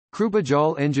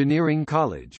Krupajal Engineering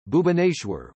College,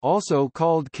 Bhubaneswar, also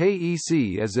called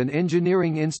KEC, is an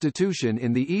engineering institution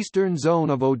in the eastern zone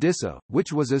of Odisha,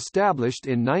 which was established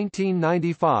in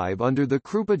 1995 under the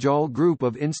Krupajal Group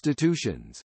of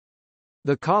institutions.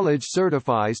 The college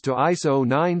certifies to ISO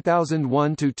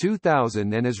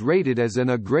 9001-2000 and is rated as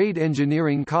an A-grade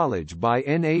engineering college by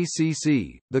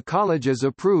NACC. The college is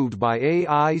approved by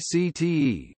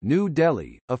AICTE, New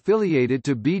Delhi, affiliated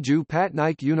to Biju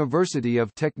Patnaik University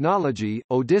of Technology,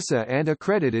 Odisha, and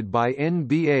accredited by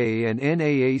NBA and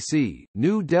NAAC,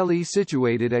 New Delhi,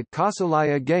 situated at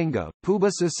Kausalya Ganga,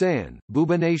 Puba Sasan,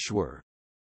 Bhubaneswar.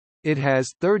 It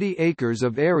has 30 acres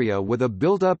of area with a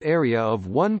built-up area of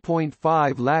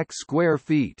 1.5 lakh square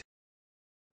feet.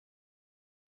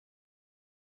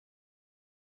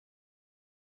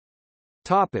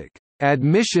 Topic: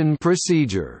 Admission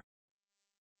procedure.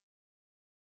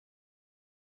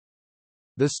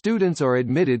 The students are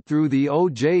admitted through the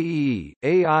OJEE,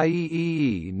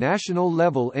 AIEEE National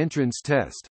Level Entrance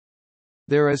Test.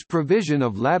 There is provision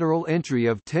of lateral entry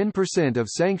of 10% of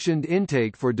sanctioned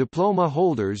intake for diploma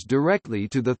holders directly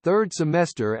to the third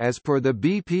semester as per the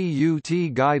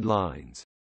BPUT guidelines.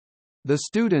 The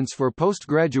students for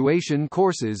post-graduation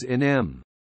courses in M.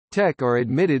 Tech are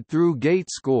admitted through GATE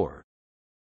score.